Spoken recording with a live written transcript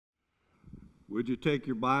Would you take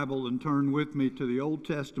your Bible and turn with me to the Old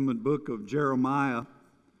Testament book of Jeremiah,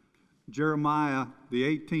 the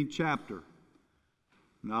 18th chapter.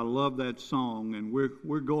 And I love that song, and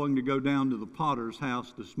we're going to go down to the potter's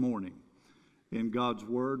house this morning in God's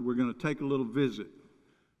Word. We're going to take a little visit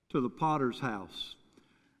to the potter's house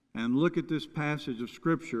and look at this passage of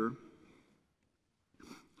Scripture.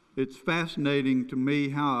 It's fascinating to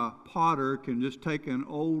me how a potter can just take an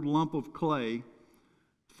old lump of clay,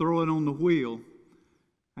 throw it on the wheel,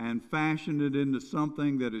 and fashion it into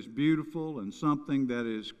something that is beautiful and something that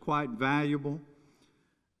is quite valuable.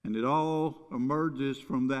 And it all emerges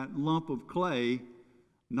from that lump of clay,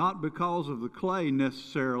 not because of the clay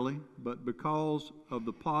necessarily, but because of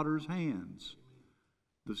the potter's hands,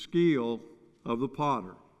 the skill of the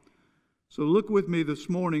potter. So look with me this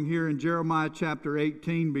morning here in Jeremiah chapter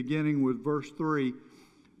 18, beginning with verse 3.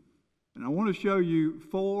 And I want to show you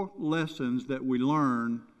 4 lessons that we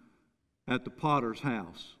learn at the potter's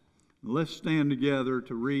house. Let's stand together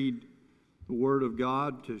to read the Word of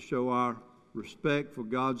God, to show our respect for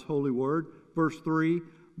God's holy Word. Verse 3,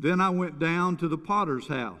 "Then I went down to the potter's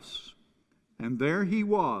house, and there he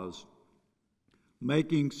was,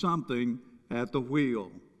 making something at the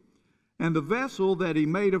wheel. And the vessel that he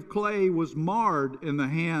made of clay was marred in the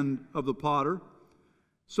hand of the potter.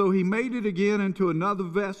 So he made it again into another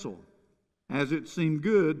vessel, as it seemed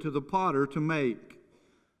good to the potter to make.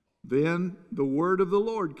 Then the word of the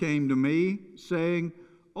Lord came to me, saying,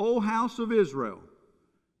 O house of Israel,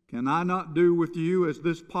 can I not do with you as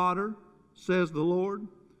this potter, says the Lord?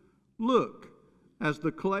 Look, as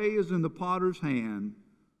the clay is in the potter's hand,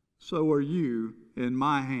 so are you in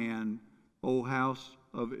my hand, O house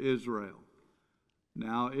of Israel."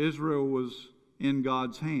 Now, Israel was in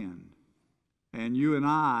God's hand, and you and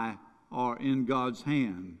I are in God's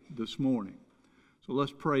hand this morning. So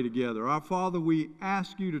let's pray together. Our Father, we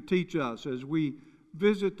ask you to teach us as we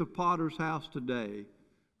visit the potter's house today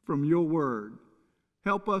from your word.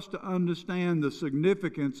 Help us to understand the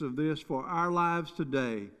significance of this for our lives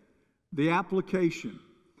today, the application.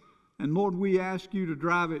 And Lord, we ask you to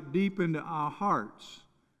drive it deep into our hearts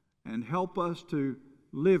and help us to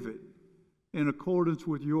live it in accordance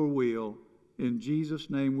with your will. In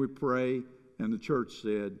Jesus' name we pray, and the church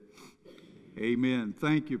said, amen.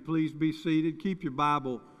 Thank you. Please be seated. Keep your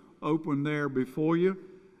Bible open there before you.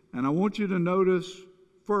 And I want you to notice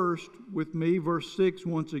first with me verse 6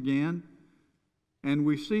 once again. And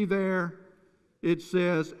we see there it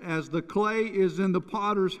says, as the clay is in the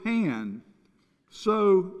potter's hand,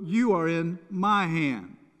 so you are in my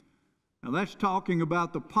hand. Now that's talking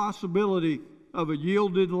about the possibility of a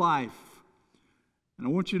yielded life. And I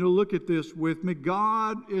want you to look at this with me.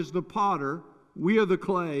 God is the potter. We are the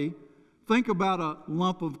clay. Think about a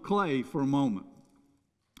lump of clay for a moment.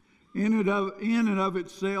 In and of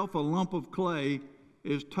itself, a lump of clay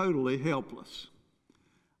is totally helpless.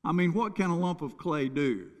 I mean, what can a lump of clay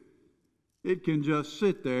do? It can just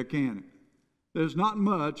sit there, can it? There's not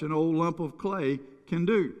much an old lump of clay can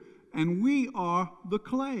do. And we are the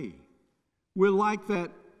clay. We're like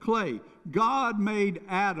that clay. God made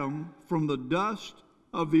Adam from the dust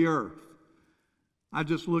of the earth. I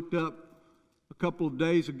just looked up a couple of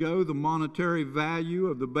days ago the monetary value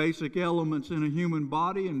of the basic elements in a human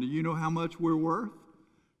body, and do you know how much we're worth?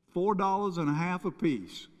 $4.50 a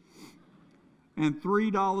piece. And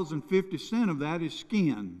 $3.50 of that is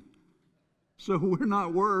skin. So we're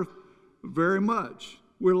not worth very much.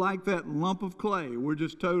 We're like that lump of clay. We're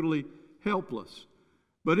just totally helpless.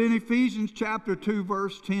 But in Ephesians chapter 2,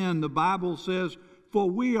 verse 10, the Bible says, "For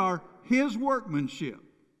we are his workmanship,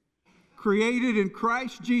 created in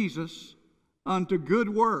Christ Jesus unto good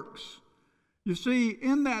works." You see,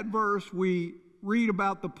 in that verse we read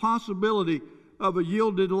about the possibility of a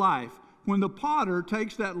yielded life. When the potter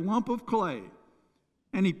takes that lump of clay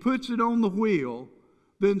and he puts it on the wheel,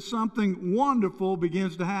 then something wonderful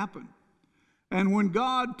begins to happen. And when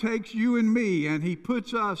God takes you and me and he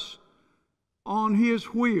puts us on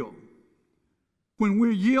his wheel, when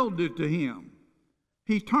we're yielded to him,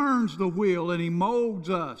 he turns the wheel and he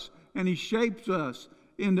molds us and he shapes us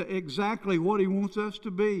into exactly what he wants us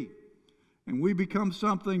to be. And we become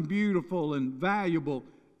something beautiful and valuable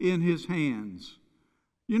in his hands.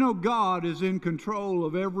 You know, God is in control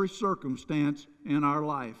of every circumstance in our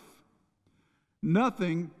life.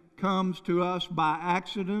 Nothing comes to us by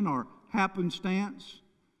accident or happenstance.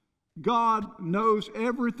 God knows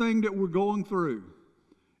everything that we're going through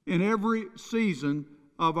in every season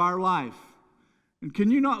of our life. And can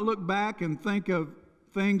you not look back and think of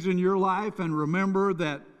things in your life and remember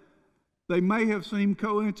that they may have seemed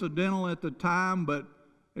coincidental at the time, but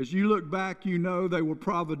as you look back, you know they were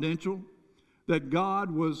providential. that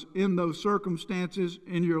God was in those circumstances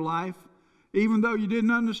in your life? Even though you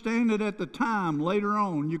didn't understand it at the time, later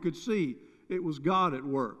on you could see it was God at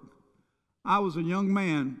work. I was a young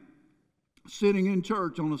man sitting in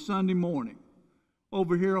church on a Sunday morning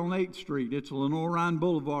over here on 8th Street. It's Lenore Ryan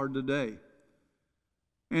Boulevard today.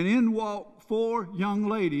 And in walked 4 young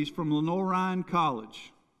ladies from Lenore Ryan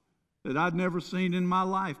College that I'd never seen in my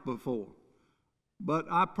life before. But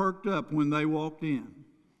I perked up when they walked in.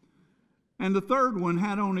 And the third one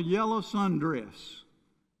had on a yellow sundress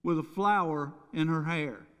with a flower in her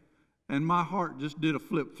hair. And my heart just did a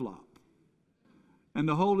flip-flop. And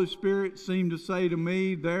the Holy Spirit seemed to say to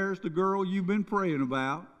me, there's the girl you've been praying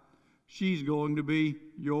about. She's going to be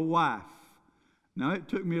your wife. Now, it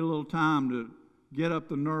took me a little time to get up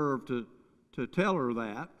the nerve to tell her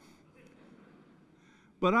that.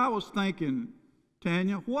 But I was thinking,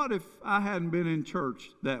 Tanya, what if I hadn't been in church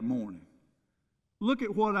that morning? Look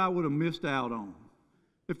at what I would have missed out on.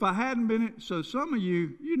 If I hadn't been in, so some of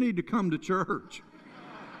you need to come to church.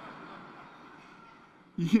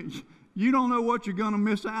 You don't know what you're going to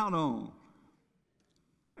miss out on.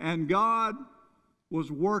 And God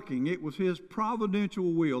was working. It was His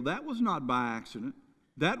providential will. That was not by accident.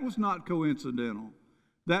 That was not coincidental.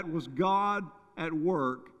 That was God at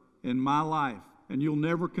work in my life. And you'll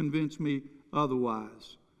never convince me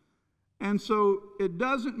otherwise. And so it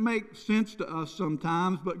doesn't make sense to us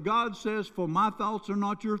sometimes, but God says, for my thoughts are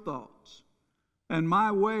not your thoughts, and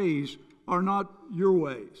my ways are not your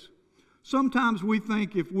ways. Sometimes we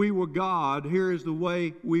think if we were God, here is the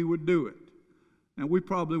way we would do it. And we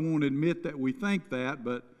probably won't admit that we think that,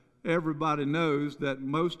 but everybody knows that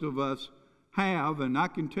most of us have, and I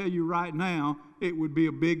can tell you right now, it would be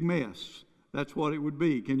a big mess. That's what it would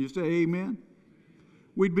be. Can you say amen?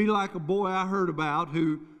 We'd be like a boy I heard about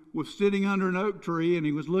who was sitting under an oak tree and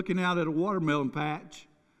he was looking out at a watermelon patch.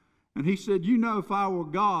 And he said, you know, if I were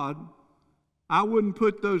God, I wouldn't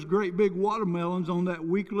put those great big watermelons on that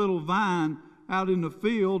weak little vine out in the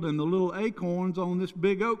field and the little acorns on this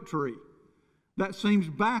big oak tree. That seems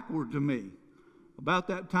backward to me. About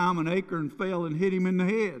that time, an acorn fell and hit him in the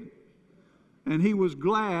head. And he was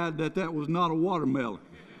glad that that was not a watermelon.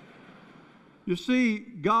 You see,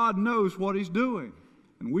 God knows what He's doing.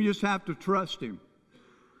 And we just have to trust Him.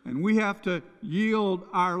 And we have to yield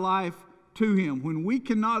our life to Him. When we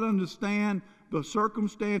cannot understand the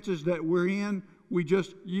circumstances that we're in, we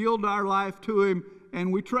just yield our life to Him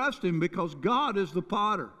and we trust Him, because God is the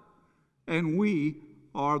potter and we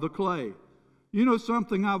are the clay. You know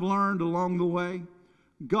something I've learned along the way?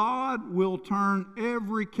 God will turn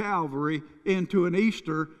every Calvary into an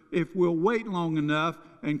Easter if we'll wait long enough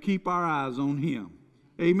and keep our eyes on Him.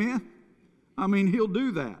 Amen? I mean, He'll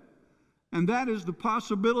do that. And that is the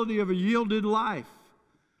possibility of a yielded life.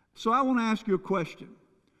 So I want to ask you a question.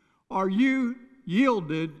 Are you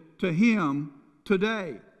yielded to Him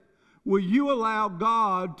today? Will you allow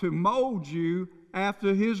God to mold you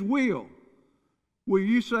after His will? Will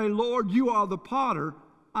you say, Lord, you are the potter,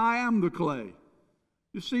 I am the clay?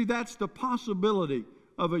 You see, that's the possibility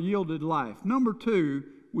of a yielded life. Number 2,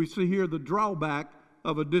 we see here the drawback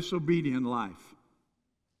of a disobedient life.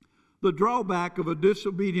 The drawback of a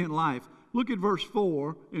disobedient life. Look at verse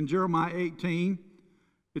 4 in Jeremiah 18.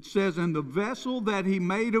 It says, and the vessel that he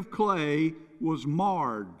made of clay was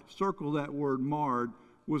marred. Circle that word, marred.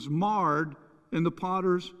 Was marred in the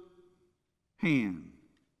potter's hand.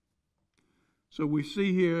 So we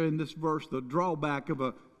see here in this verse the drawback of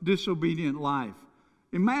a disobedient life.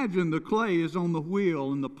 Imagine the clay is on the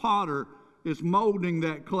wheel and the potter is molding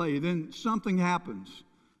that clay. Then something happens.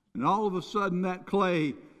 And all of a sudden that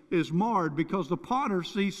clay is marred because the potter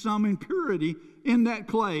sees some impurity in that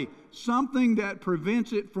clay. Something that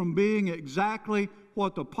prevents it from being exactly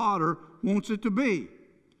what the potter wants it to be.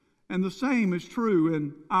 And the same is true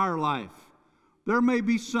in our life. There may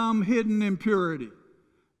be some hidden impurity.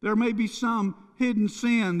 There may be some hidden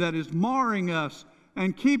sin that is marring us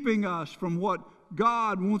and keeping us from what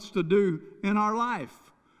God wants to do in our life.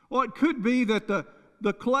 Or it could be that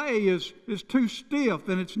the clay is too stiff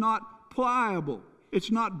and it's not pliable.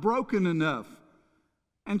 It's not broken enough.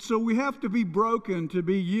 And so we have to be broken to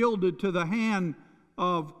be yielded to the hand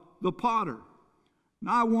of the potter.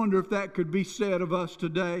 Now I wonder if that could be said of us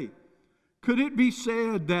today. Could it be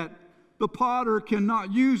said that the potter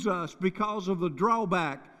cannot use us because of the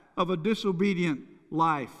drawback of a disobedient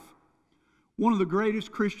life? One of the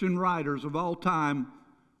greatest Christian writers of all time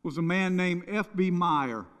was a man named F.B.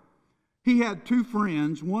 Meyer. He had 2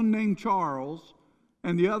 friends, one named Charles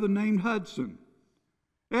and the other named Hudson.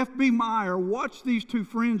 F.B. Meyer watched these 2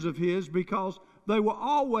 friends of his because they were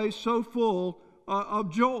always so full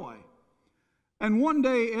of joy. And one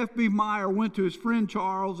day, F.B. Meyer went to his friend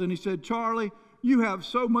Charles and he said, Charlie, you have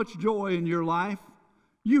so much joy in your life.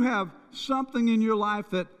 You have something in your life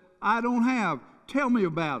that I don't have. Tell me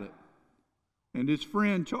about it. And his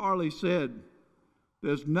friend Charlie said,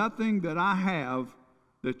 there's nothing that I have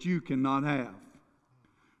that you cannot have.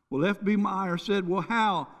 Well, F.B. Meyer said, well,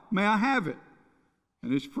 how may I have it?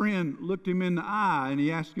 And his friend looked him in the eye and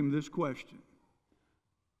he asked him this question.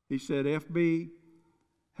 He said, F.B.,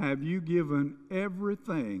 have you given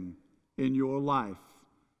everything in your life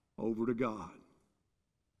over to God?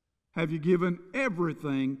 Have you given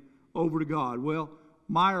everything over to God? Well,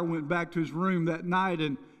 Meyer went back to his room that night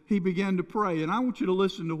and he began to pray. And I want you to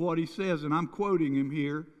listen to what he says, and I'm quoting him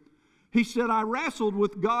here. He said, I wrestled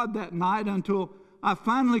with God that night until I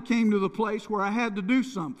finally came to the place where I had to do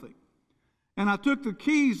something. And I took the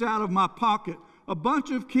keys out of my pocket, a bunch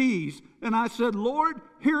of keys, and I said, Lord,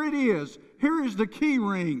 here it is. Here is the key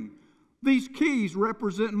ring. These keys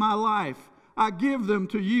represent my life. I give them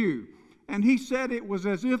to you. And he said it was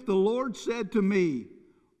as if the Lord said to me,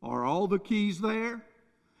 are all the keys there?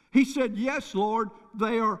 He said, yes, Lord,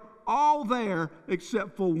 they are all there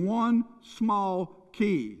except for one small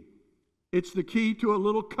key. It's the key to a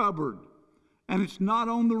little cupboard, and it's not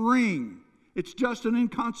on the ring. It's just an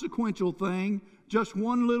inconsequential thing, just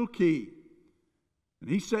one little key. And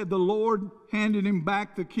he said the Lord handed him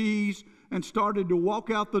back the keys and started to walk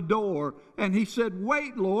out the door. And he said,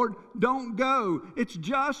 wait, Lord, don't go. It's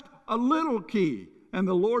just a little key. And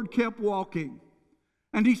the Lord kept walking.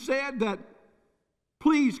 And he said that,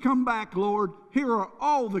 please come back, Lord. Here are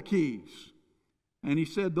all the keys. And he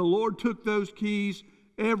said the Lord took those keys,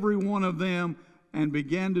 every one of them, and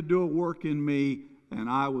began to do a work in me, and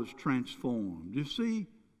I was transformed. You see,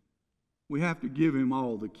 we have to give him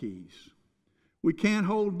all the keys. We can't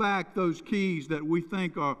hold back those keys that we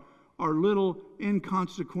think are little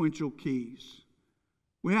inconsequential keys.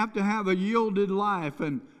 We have to have a yielded life,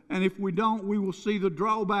 and if we don't, we will see the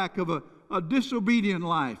drawback of a disobedient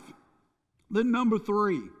life. Then number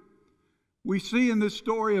 3, we see in this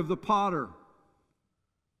story of the potter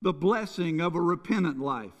the blessing of a repentant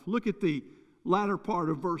life. Look at the latter part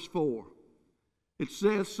of verse 4. It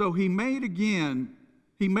says, so he made it again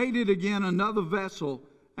another vessel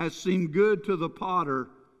as seemed good to the potter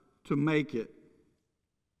to make it.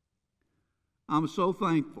 I'm so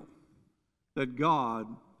thankful that God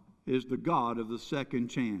is the God of the second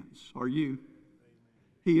chance. Are you?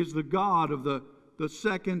 He is the God of the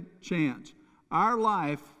second chance. Our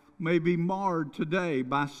life may be marred today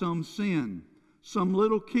by some sin, some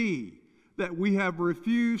little key that we have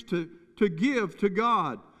refused to give to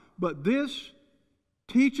God. But this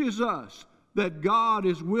teaches us that God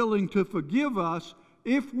is willing to forgive us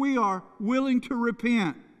if we are willing to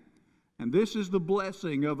repent. And this is the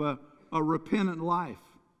blessing of a repentant life.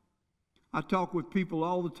 I talk with people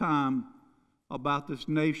all the time about this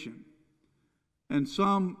nation. And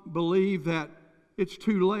some believe that it's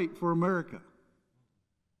too late for America.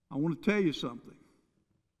 I want to tell you something.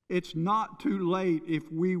 It's not too late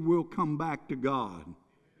if we will come back to God.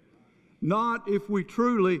 Not if we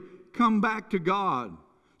truly come back to God.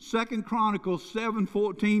 2 Chronicles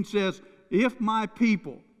 7:14 says, if my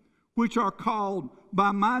people, which are called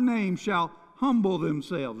by my name, shall humble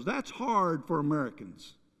themselves. That's hard for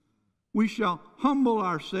Americans. We shall humble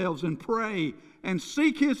ourselves and pray and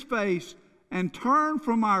seek his face and turn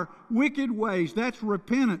from our wicked ways. That's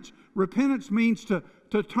repentance. Repentance means to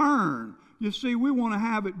turn. You see, we want to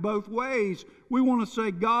have it both ways. We want to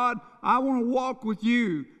say, God, I want to walk with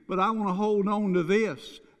you, but I want to hold on to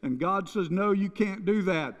this. And God says, no, you can't do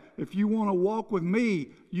that. If you want to walk with me,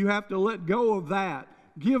 you have to let go of that.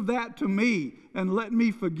 Give that to me and let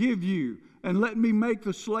me forgive you and let me make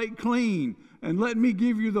the slate clean and let me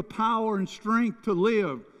give you the power and strength to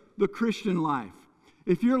live the Christian life.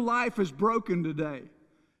 If your life is broken today,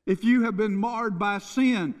 if you have been marred by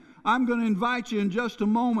sin, I'm going to invite you in just a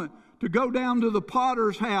moment to go down to the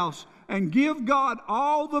potter's house and give God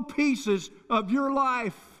all the pieces of your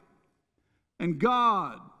life. And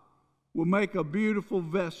God will make a beautiful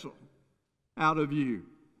vessel out of you.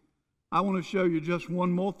 I want to show you just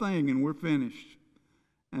one more thing and we're finished.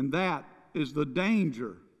 And that is the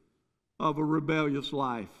danger of a rebellious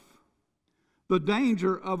life. The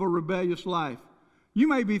danger of a rebellious life. You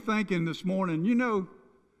may be thinking this morning, you know,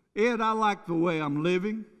 Ed, I like the way I'm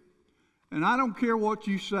living. And I don't care what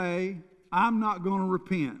you say, I'm not going to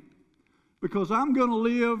repent. Because I'm going to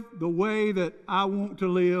live the way that I want to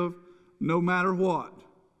live no matter what.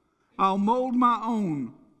 I'll mold my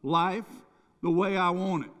own life the way I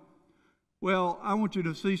want it. Well, I want you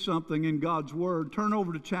to see something in God's Word. Turn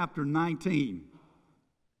over to chapter 19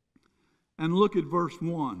 and look at verse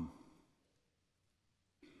 1.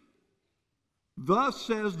 Thus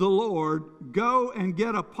says the Lord, go and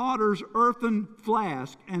get a potter's earthen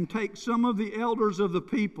flask, and take some of the elders of the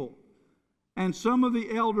people, and some of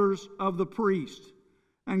the elders of the priests,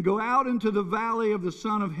 and go out into the valley of the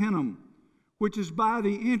son of Hinnom, which is by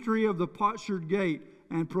the entry of the potsherd gate,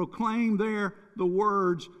 and proclaim there the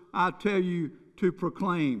words I tell you to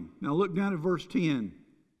proclaim. Now look down at verse 10.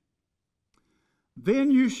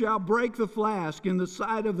 Then you shall break the flask in the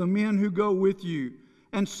sight of the men who go with you,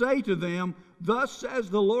 and say to them, thus says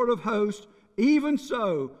the Lord of hosts, even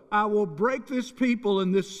so I will break this people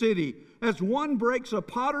in this city, as one breaks a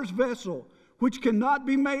potter's vessel, which cannot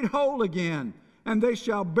be made whole again, and they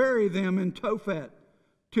shall bury them in Tophet,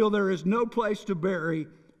 till there is no place to bury.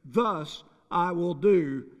 Thus I will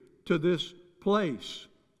do to this place.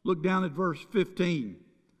 Look down at verse 15.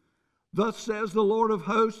 Thus says the Lord of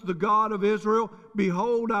hosts, the God of Israel,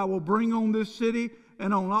 behold, I will bring on this city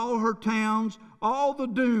and on all her towns all the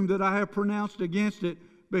doom that I have pronounced against it,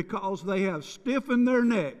 because they have stiffened their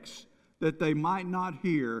necks that they might not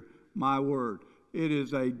hear my word. It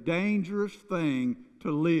is a dangerous thing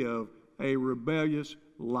to live a rebellious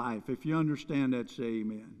life. If you understand that, say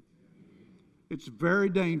amen. It's very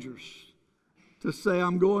dangerous to say,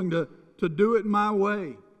 I'm going to do it my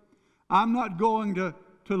way. I'm not going to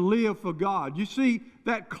live for God. You see,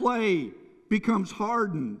 that clay becomes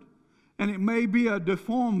hardened, and it may be a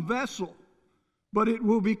deformed vessel, but it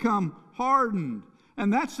will become hardened.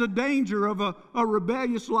 And that's the danger of a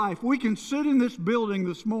rebellious life. We can sit in this building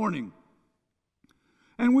this morning,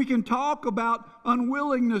 and we can talk about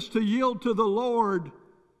unwillingness to yield to the Lord,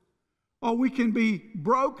 or we can be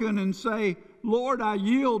broken and say, Lord, I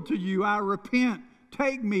yield to you, I repent,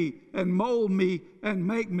 take me and mold me and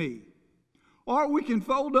make me. Or we can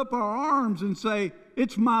fold up our arms and say,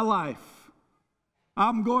 it's my life.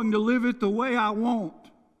 I'm going to live it the way I want.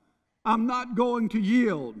 I'm not going to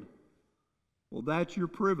yield. Well, that's your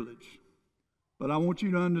privilege. But I want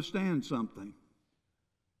you to understand something.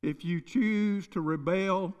 If you choose to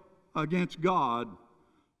rebel against God,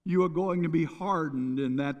 you are going to be hardened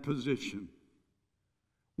in that position.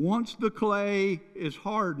 Once the clay is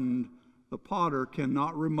hardened, the potter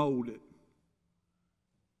cannot remold it.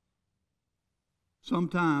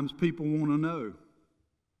 Sometimes people want to know,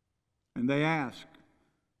 and they ask,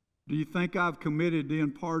 do you think I've committed the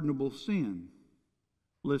unpardonable sin?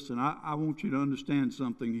 Listen, I want you to understand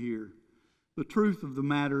something here. The truth of the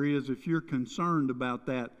matter is, if you're concerned about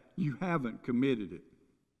that, you haven't committed it.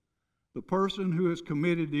 The person who has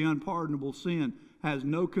committed the unpardonable sin has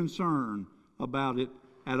no concern about it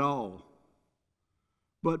at all.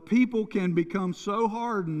 But people can become so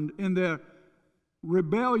hardened in their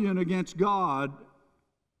rebellion against God,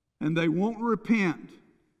 and they won't repent,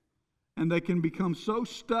 and they can become so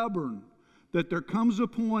stubborn that there comes a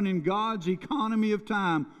point in God's economy of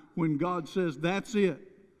time when God says, that's it,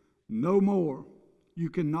 no more.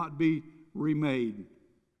 You cannot be remade.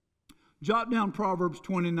 Jot down Proverbs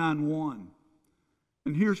 29:1,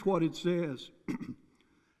 and here's what it says.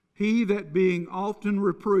 He that being often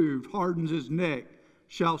reproved hardens his neck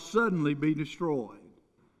shall suddenly be destroyed,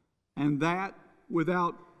 and that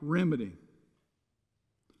without remedy.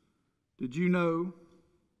 Did you know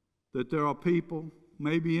that there are people,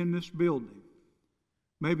 maybe in this building,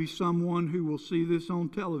 maybe someone who will see this on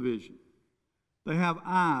television? They have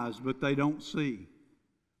eyes, but they don't see.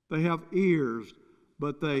 They have ears,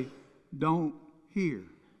 but they don't hear.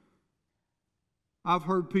 I've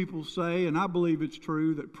heard people say, and I believe it's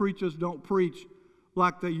true, that preachers don't preach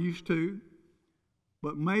like they used to,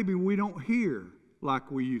 but maybe we don't hear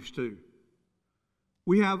like we used to.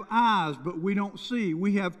 We have eyes, but we don't see.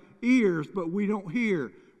 We have ears, but we don't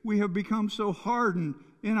hear. We have become so hardened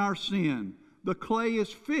in our sin. The clay is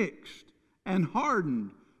fixed and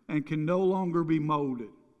hardened and can no longer be molded.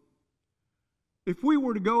 If we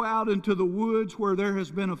were to go out into the woods where there has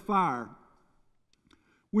been a fire,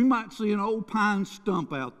 we might see an old pine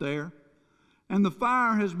stump out there, and the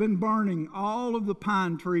fire has been burning all of the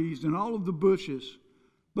pine trees and all of the bushes.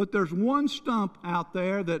 But there's one stump out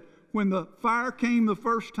there that when the fire came the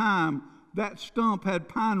first time, that stump had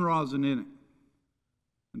pine rosin in it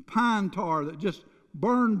and pine tar that just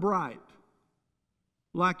burned bright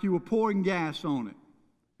like you were pouring gas on it,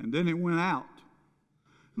 and then it went out.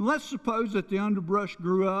 And let's suppose that the underbrush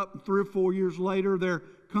grew up, and 3 or 4 years later there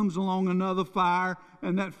comes along another fire,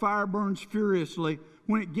 and that fire burns furiously.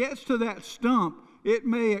 When it gets to that stump, it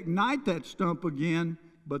may ignite that stump again,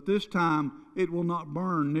 but this time it will not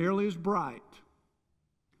burn nearly as bright.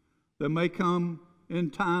 There may come in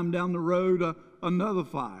time down the road another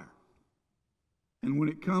fire. And when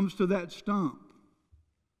it comes to that stump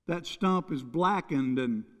is blackened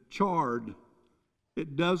and charred.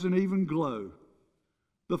 It doesn't even glow.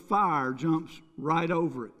 the fire jumps right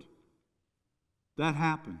over it. That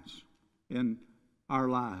happens in our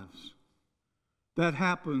lives. That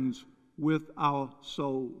happens with our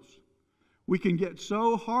souls. We can get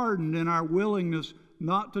so hardened in our willingness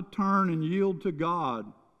not to turn and yield to God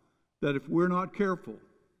that if we're not careful,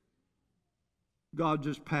 God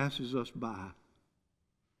just passes us by.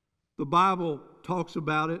 The Bible talks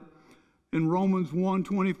about it. In Romans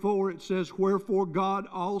 1:24, it says, "Wherefore God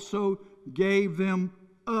also gave them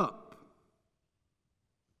up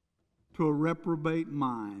to a reprobate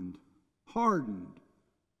mind," hardened,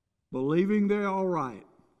 believing they're all right,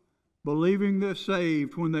 believing they're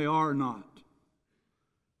saved when they are not.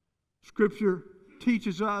 Scripture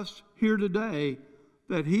teaches us here today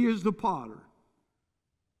that He is the potter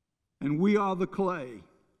and we are the clay,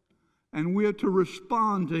 and we are to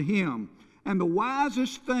respond to Him. And the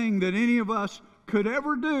wisest thing that any of us could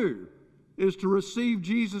ever do is to receive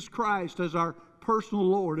Jesus Christ as our personal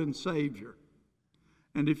Lord and Savior.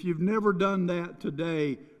 And if you've never done that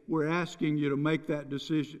today, we're asking you to make that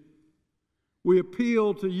decision. We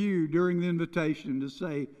appeal to you during the invitation to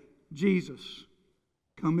say, "Jesus,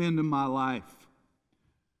 come into my life."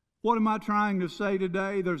 What am I trying to say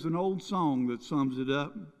today? There's an old song that sums it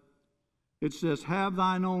up. It says, "Have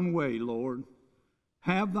thine own way, Lord.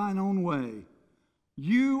 Have thine own way.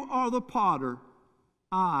 You are the potter,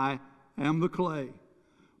 I am the clay.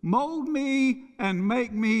 Mold me and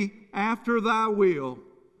make me after thy will,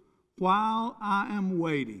 while I am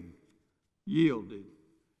waiting, yielded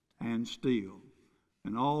and still."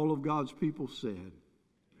 And all of God's people said,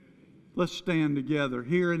 let's stand together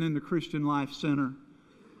here and in the Christian Life Center.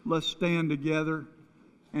 Let's stand together.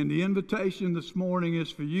 And the invitation this morning is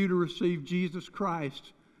for you to receive Jesus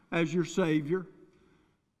Christ as your Savior.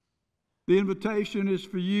 The invitation is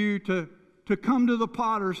for you to come to the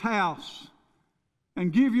potter's house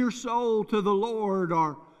and give your soul to the Lord.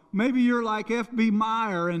 Or maybe you're like F.B.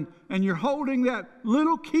 Meyer and you're holding that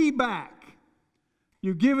little key back.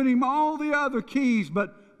 You've given Him all the other keys,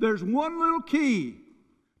 but there's one little key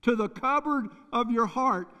to the cupboard of your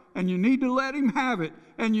heart, and you need to let Him have it.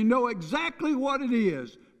 And you know exactly what it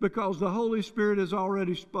is because the Holy Spirit has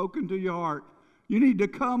already spoken to your heart. You need to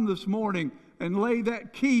come this morning and lay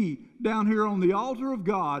that key down here on the altar of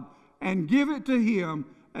God and give it to Him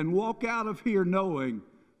and walk out of here knowing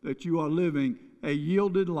that you are living a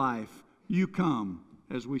yielded life. You come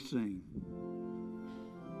as we sing.